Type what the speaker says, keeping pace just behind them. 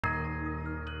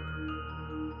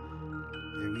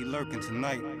Yeah, we lurking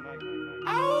tonight.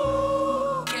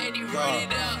 Oh, can you run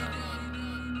it up?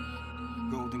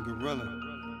 Golden Gorilla.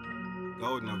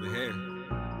 Golden over here.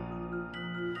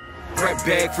 Rep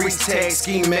bag, freeze tag,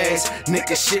 ski mask,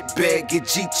 nigga shit bag, get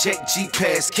G check, G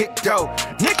pass, kick dough,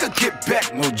 nigga get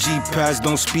back. No G pass,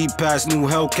 don't speed pass, new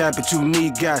Hellcat, but you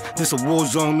need guy. This a war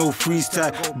zone, no freeze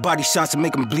tag, body shots to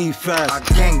make them bleed fast. I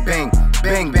gang bang,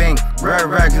 bang bang,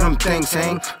 rag them things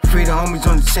hang. Free the homies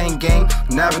on the same game,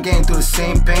 navigating through the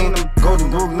same pain.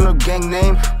 Golden Group, little gang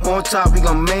name, on top we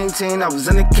gon' maintain. I was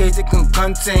in the cage, they couldn't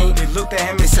contain. They looked at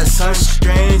him and said, son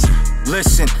strange.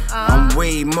 Listen, I'm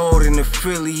way more than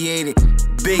affiliated.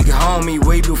 Big homie,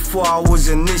 way before I was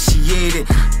initiated.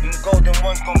 Them golden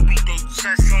ones gon' beat their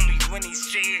chest only when they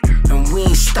say it. And we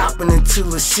ain't stopping until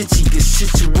the city gets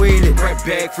situated. Rep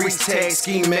bag, freeze tag,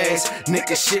 ski mask,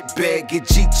 nigga shit bag, get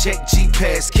G check, G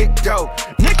pass, kick dough,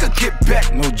 nigga get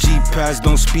back. No G pass,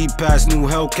 don't speed pass, new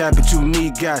Hellcat, but you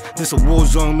need guy. This a war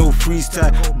zone, no freeze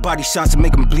tag, body shots to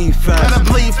make them bleed fast. Let him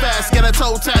bleed fast, get a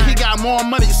toe tag. He got more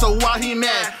money, so why he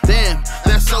mad? Damn,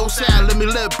 that's so sad. Let me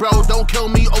live, bro. Don't kill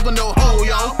me over no hole,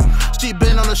 yo. She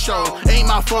been on the show, ain't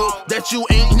my fault that you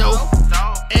ain't know.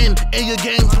 And in your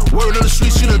game, word of the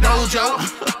streets, you the dojo.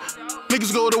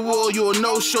 Niggas go to war, you a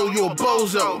no-show, you a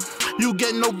bozo. You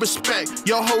get no respect,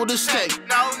 your hold is steak.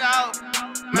 No.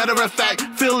 Matter of fact,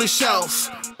 Philly shells.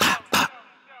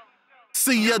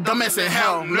 See ya dumbass in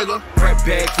hell, nigga. Rep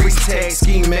bag, freeze tag,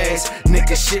 ski mask,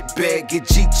 nigga shit bag, get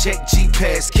G check, G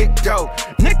pass, kick dough,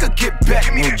 nigga get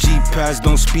back. No G pass,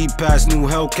 don't speed pass, new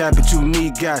Hellcat, but you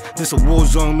need guy. This a war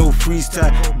zone, no freeze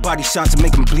tag, body shots to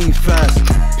make them bleed fast.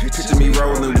 Picture me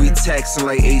rolling, we taxing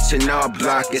like H&R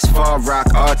Block. It's Far Rock,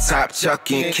 R-Top,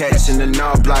 Chucky and catching the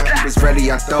gnar block. He was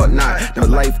ready, I thought not. No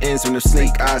life ends when the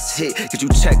snake eyes hit. Cause you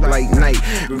check like night.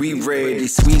 We ready,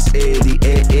 squeeze Eddie,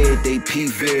 they P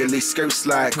Verily. Skirt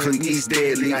slide, cleats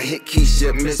deadly. I hit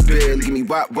Keisha, miss barely. Give me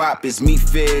wop, it's me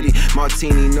Fetty.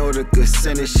 Martini Nordica,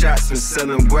 sending shots and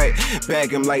selling wet.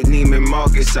 Bag him like Neiman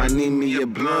Marcus. I need me a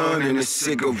blunt and a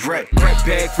cigarette. Rep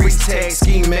bag, freeze tag,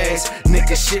 ski mask,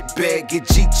 nigga shit bag, get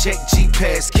G check, G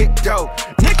pass, kick dough,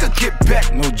 nigga get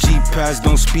back. No G pass,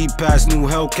 don't speed pass, new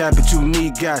Hellcat, but you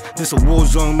need guy. This a war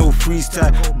zone, no freeze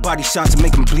tag, body shots to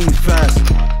make them bleed fast.